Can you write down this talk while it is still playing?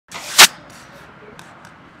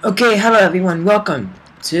Okay, hello everyone, welcome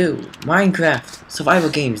to Minecraft survival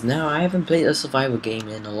games. Now, I haven't played a survival game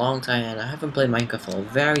in a long time, and I haven't played Minecraft for a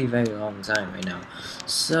very long time right now.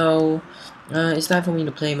 So, it's time for me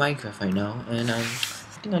to play Minecraft right now, and I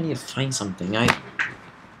think I need to find something. I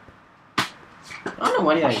don't know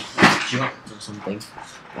why I dropped or something,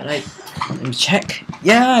 but let me check.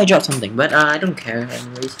 Yeah, I dropped something, but I don't care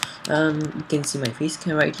anyways. You can see my face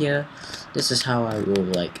cam right here. This is how I will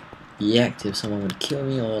like react if someone would kill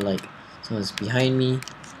me or like someone's behind me.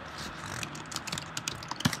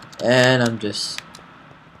 And I'm just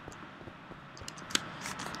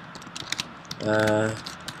oh,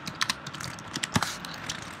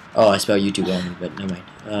 I spelled YouTube wrong, but never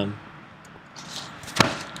mind.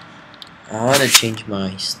 I wanna change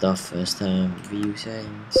my stuff first. View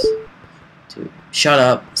settings to shut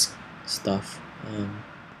up stuff.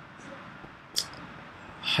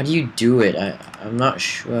 How do you do it? I'm not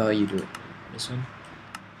sure how you do it. This one?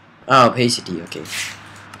 Oh, opacity, okay.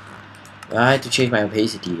 I had to change my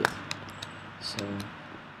opacity. So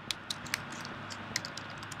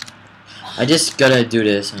I just gotta do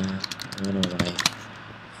this. I don't know why.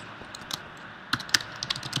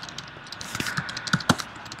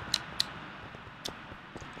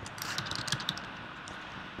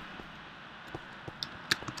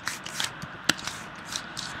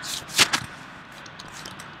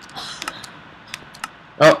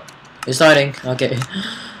 Oh, it's starting. Okay.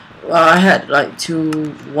 Well, I had like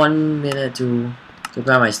 1 minute to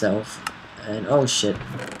prepare myself, and oh shit.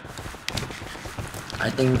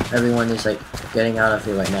 I think everyone is like getting out of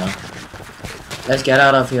here right now. Let's get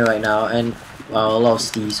out of here right now, and well, a lot of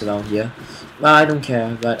Steves around here. Well, I don't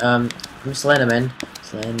care, but I'm Slenderman.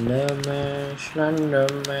 Slenderman,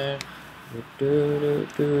 Slenderman.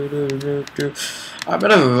 I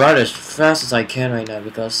better run as fast as I can right now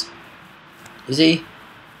because you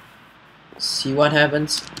see what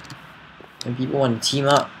happens when people want to team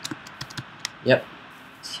up. Yep,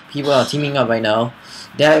 people are teaming up right now.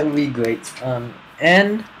 That would be great.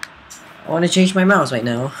 And I want to change my mouse right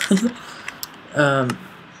now.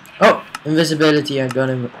 Oh, invisibility. I'm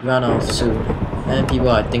gonna run off soon, and people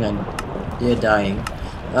they're dying.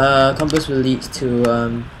 Compass will lead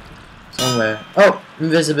to somewhere. Oh,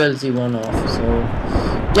 invisibility went off. So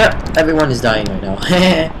yep, everyone is dying right now.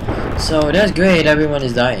 So that's great. Everyone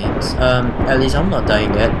is dying. At least I'm not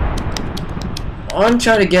dying yet. I'm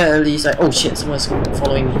trying to get at least like, oh shit, someone's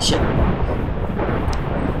following me. Shit.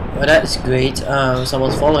 Well, that's great.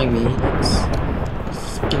 Someone's following me.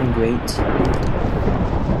 That's fucking great.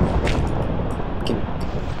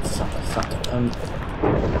 Fuck.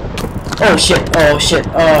 Oh shit.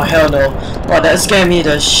 Oh hell no. Oh, that scared me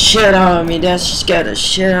the shit out of me. That scared the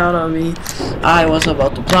shit out of me. I was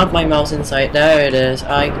about to plug my mouse inside. There it is.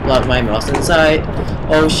 I plugged my mouse inside.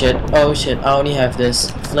 Oh shit. I only have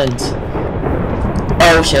this flint.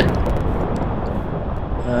 Oh shit.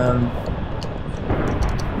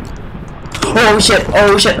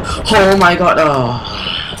 Oh shit. Oh my god. Oh.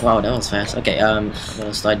 Wow, that was fast. Okay, I'm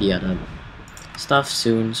gonna start the other stuff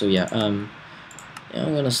soon. So yeah, yeah,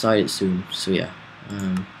 I'm gonna start it soon. So yeah,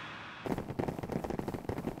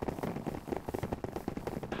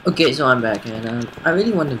 okay, so I'm back, and I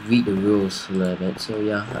really want to read the rules a little bit. So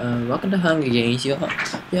yeah, welcome to Hunger Games. You're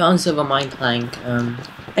on server Mineplank.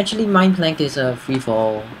 Actually, Mineplank is a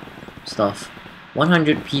free-for-all stuff.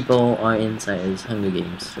 100 people are inside this Hunger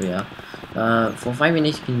Games. So yeah, for 5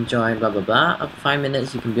 minutes you can join, blah blah blah. After 5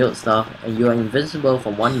 minutes you can build stuff, and you are invisible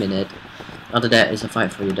for 1 minute. After that, it's a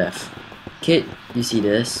fight for your death. Kit, you see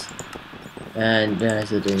this, and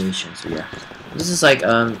there's a donation. So yeah, this is like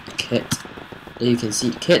kit. You can see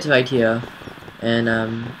kit right here, and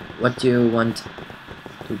what you want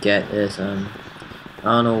to get is I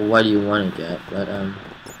don't know what you want to get, but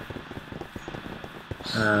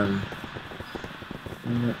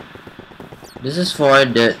this is for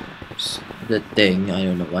the thing. I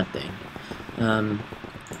don't know what thing.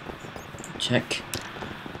 Check.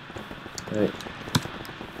 Right.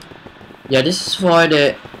 Yeah, this is for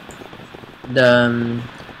the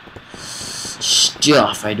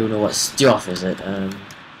stuff. I don't know what stuff is it.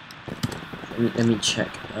 Let me check.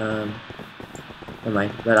 Never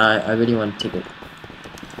mind. But I really want to take it.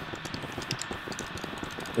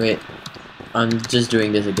 Wait, I'm just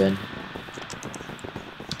doing this again.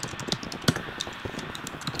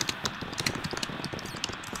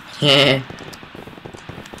 Heh.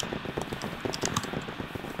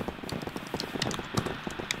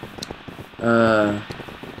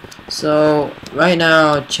 So right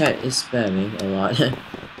now chat is spamming a lot.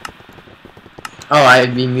 Oh,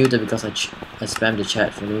 I've been muted because I spammed the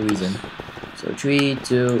chat for no reason. So 3,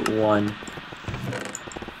 2, 1.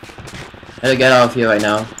 Gotta get out of here right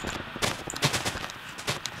now.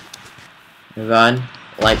 Run.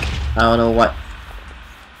 Like, I don't know what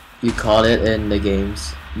you call it in the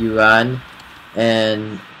games. You run,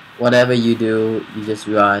 and whatever you do, you just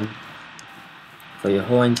run for your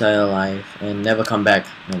whole entire life and never come back.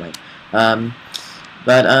 No mind.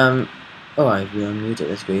 Oh, I unmuted.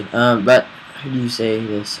 That's great. But how do you say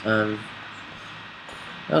this? That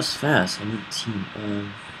was fast. I need team.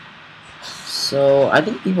 So I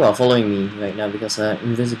think people are following me right now because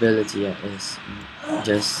invisibility is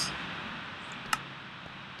just.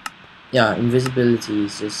 Yeah, invisibility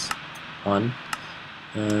is just on,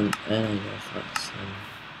 and I have some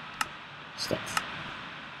stuff.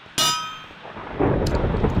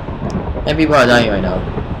 And people are dying right now,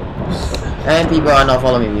 and people are not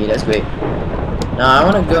following me. That's great. Now I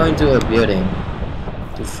want to go into a building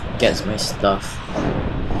to get my stuff,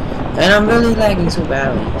 and I'm really lagging so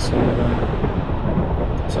badly. So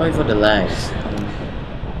sorry for the lags.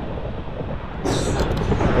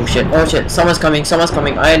 Oh shit, oh shit, someone's coming,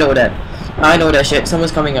 I know that shit,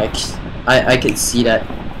 someone's coming, I can see that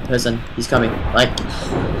person, he's coming, like,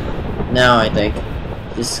 now I think,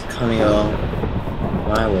 just coming along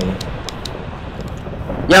my way.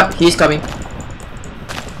 Yep, he's coming.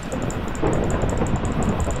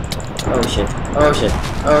 Oh shit, oh shit,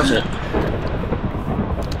 oh shit.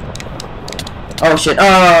 Oh shit,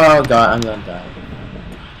 oh god, I'm gonna die.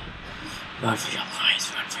 Run for your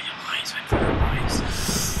lives, run for your lives, run for your lives.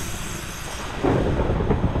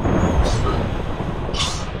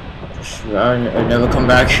 Run and never come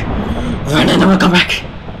back. Run and never come back.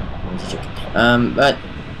 But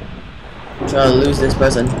try to lose this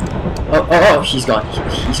person. Oh, he's gone.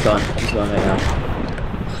 He's gone right now.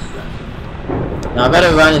 Now I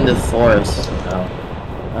better run in the forest now.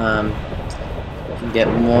 To get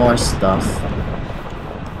more stuff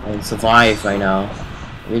and survive right now.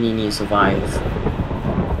 Really need to survive.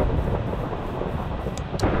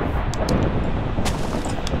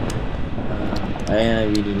 I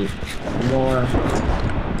really need more.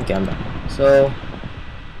 Okay, I'm back. So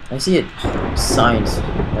I see it. Signs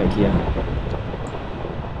right here.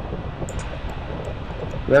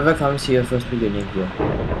 Whoever comes here first, put your name here.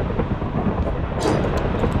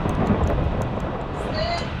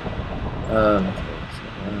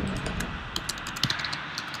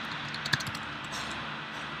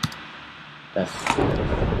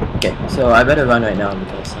 Okay, so I better run right now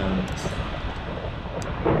because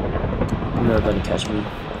you're not gonna catch me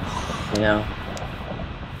right now.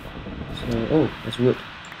 So, oh, that's wood.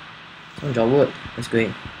 Someone dropped wood. That's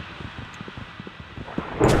great.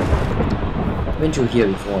 I've been through here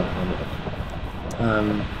before.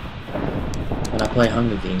 When I play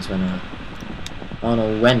Hunger Games, I don't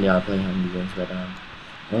know when they are playing Hunger Games, but that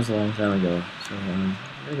was a long time ago. So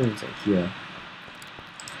we're going to here.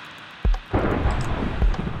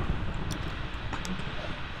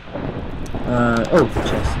 Oh,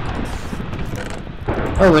 chest.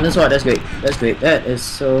 Oh, witness sword, that's great. That's great. That is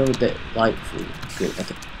so delightful. Great,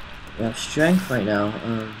 okay. We have strength right now.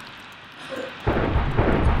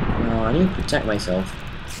 Now I need to protect myself.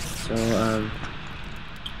 So, I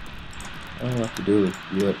don't know what to do with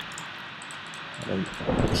wood.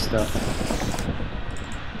 Stuff.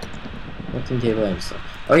 Working table and stuff.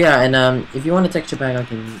 Oh yeah, and if you want a texture pack, I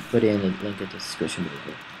can put it in the link in the description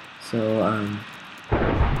below. So,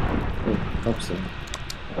 oh, hope so.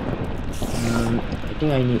 I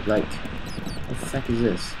think I need like, what the fuck is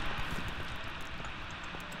this?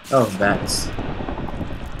 Oh, bats.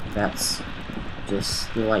 Bats.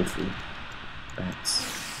 Just delightful. Bats.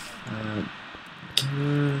 I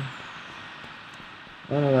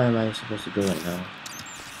don't know where am I supposed to go right now.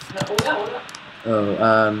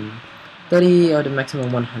 Oh, 30 or the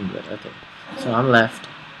maximum 100. Okay. So I'm left,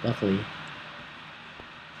 luckily.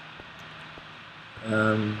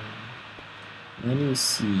 Let me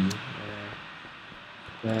see.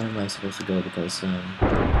 Where am I supposed to go? Because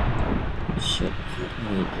shit.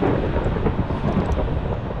 Wait.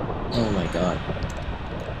 Oh my god.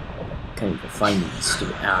 Can't even find these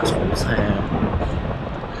stupid assholes.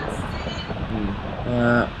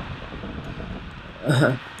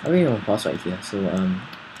 I really want to pause right here. So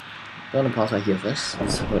I want to pause right here first.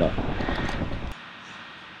 Let's hold up.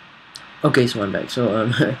 Okay, so I'm back. So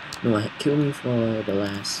no, it killed me for the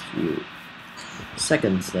last few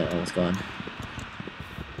seconds that I was gone.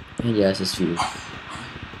 And yes, it's few.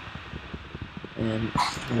 And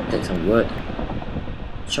I'm gonna take some wood.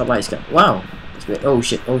 Shot by sky. Wow! That's great. Oh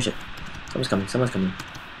shit, oh shit. Someone's coming, someone's coming.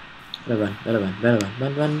 Better run, better run, better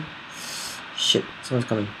run, run. Shit, someone's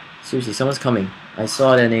coming. Seriously, someone's coming. I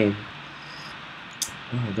saw their name.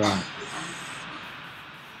 Oh my god.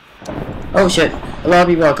 Oh shit! A lot of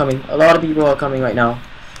people are coming. A lot of people are coming right now.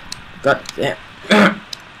 God damn. Get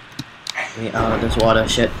me out of this water,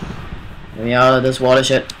 shit. Get me out of this water,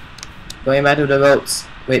 shit. Going back to the boats.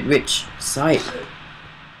 Wait, which side?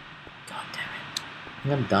 God damn it. I'm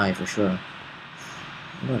gonna die for sure.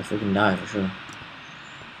 I'm gonna freaking die for sure.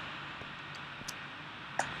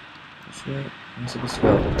 Which way am I supposed to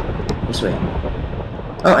go? This way.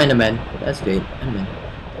 Oh, Enderman. That's great. Enderman.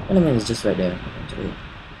 Enderman is just right there. That's great.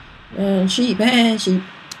 And sheep, and sheep.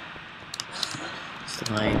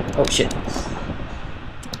 Slime. Oh shit.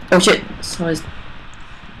 Oh shit. Someone's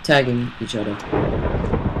tagging each other.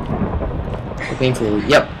 Painfully.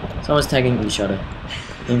 Yep. Someone's tagging each other.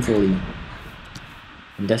 Painfully.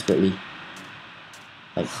 And desperately.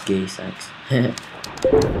 Like gay sex.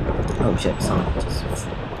 Oh shit. Someone just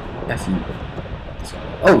F you.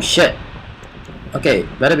 Oh shit. Okay,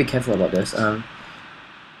 better be careful about this.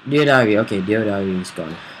 Dear diary. Okay, dear diary is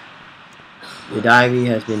gone. The diary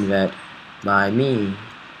has been read by me.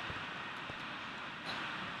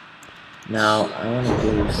 Now I want to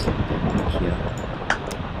do something here.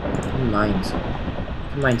 I can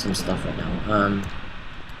mine some stuff right now.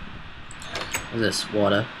 What's this?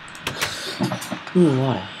 Water. Ooh,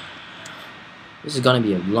 water. This is gonna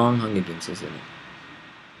be a long Hunger Games, isn't it?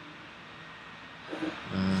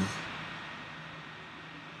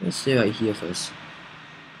 Let's stay right here first.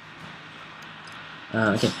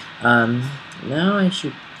 Okay. Now I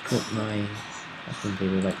should put my crafting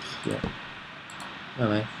table right here.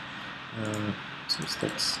 Alright. Some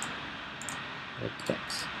sticks.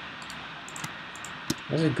 Sticks.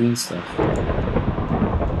 Where's the green stuff?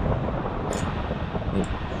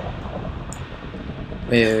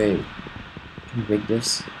 Wait. Can you break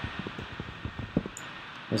this?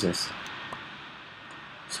 What's this?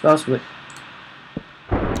 Spells wood.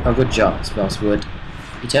 Oh, good job, spells wood.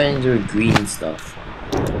 You turn into green stuff.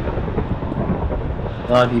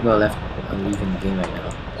 A lot of people are leaving the game right now.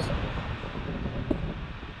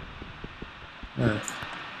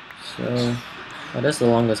 So that's the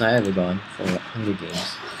longest I ever gone for Hunger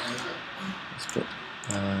Games. Let's put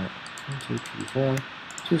 1, 2, 3, 4,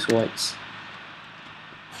 2 swords.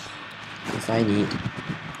 If I need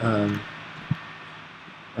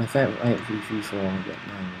in fact I have 3, 3, 4, get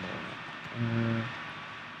 9 more.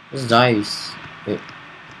 This dice. Wait.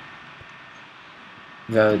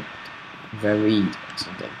 Varied or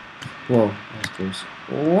something. Whoa, that's gross.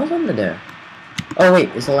 What's under there? Oh wait,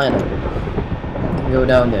 it's a ladder. Go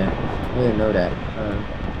down there. I didn't know that.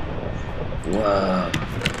 Whoa.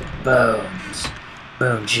 Bones.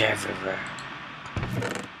 Bones everywhere.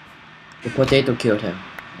 The potato killed him.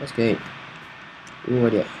 That's great. Ooh,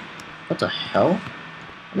 what the hell?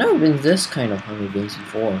 I've never been this kind of Hunger Games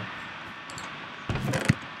before.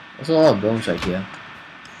 There's a lot of bones right here.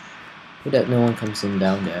 Hope that no one comes in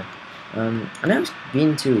down there. I've never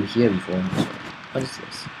been to here before. So what is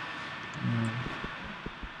this?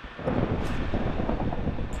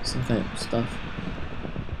 Some kind of stuff.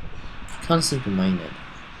 Can't seem to mine it.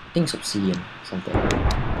 I think it's obsidian or something.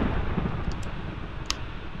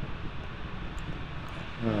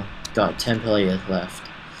 Oh, got 10 players left.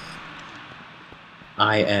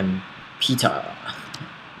 I am Peter.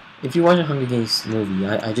 If you watch a Hunger Games movie,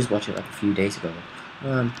 I just watched it like a few days ago.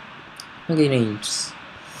 Hunger Games.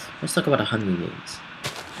 Let's talk about the Hunger Games.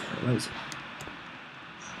 What is it?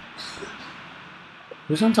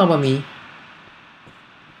 Who's on top of me?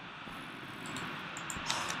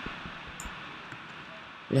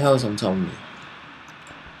 Who the hell is on top of me?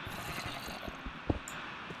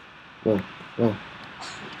 Whoa.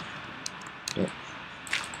 Yeah.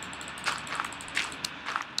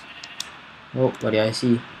 Oh, what do I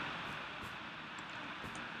see?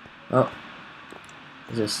 Oh.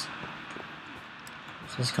 What's this?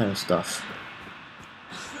 What's this kind of stuff?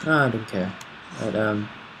 Ah, I don't care. But,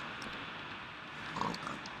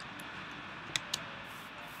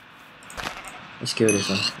 let's kill this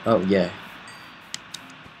one. Oh, yeah.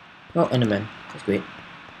 Oh, Enderman. That's great.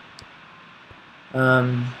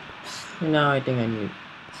 Now I think I need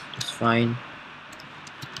it's fine.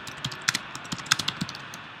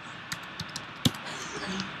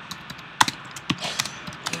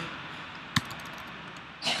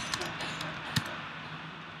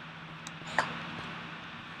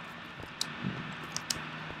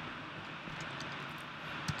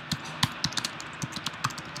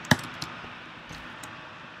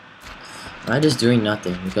 I'm just doing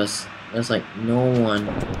nothing because there's like no one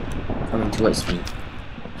coming towards me.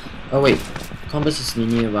 Oh wait, compass is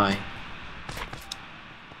nearby.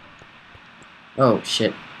 Oh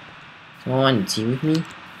shit. Someone want to team with me?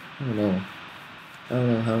 Oh no.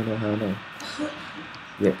 Oh no.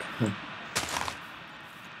 Rip.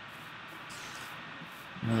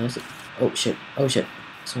 Oh shit, oh shit.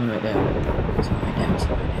 Someone right there. Someone right there,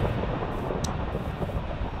 someone right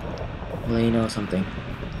there. Lane or something.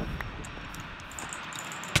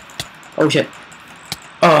 Oh shit.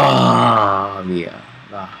 Oh yeah.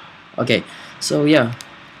 Okay, so yeah.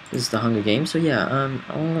 This is the Hunger Games. So yeah,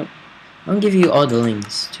 I'm gonna give you all the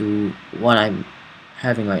links to what I'm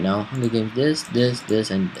having right now. Hunger Games this,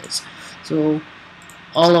 and this. So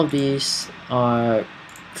all of these are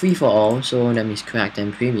free for all, so that means cracked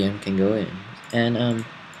and premium can go in. And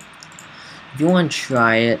if you want to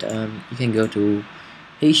try it, you can go to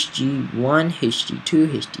hd1, hd2,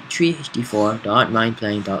 hd3,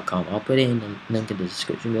 hd4.mindplaying.com. I'll put it in the link in the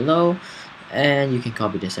description below, and you can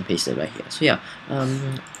copy this and paste it right here. So yeah,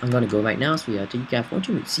 I'm gonna go right now. So yeah, thank you guys for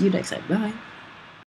watching. See you next time. Bye.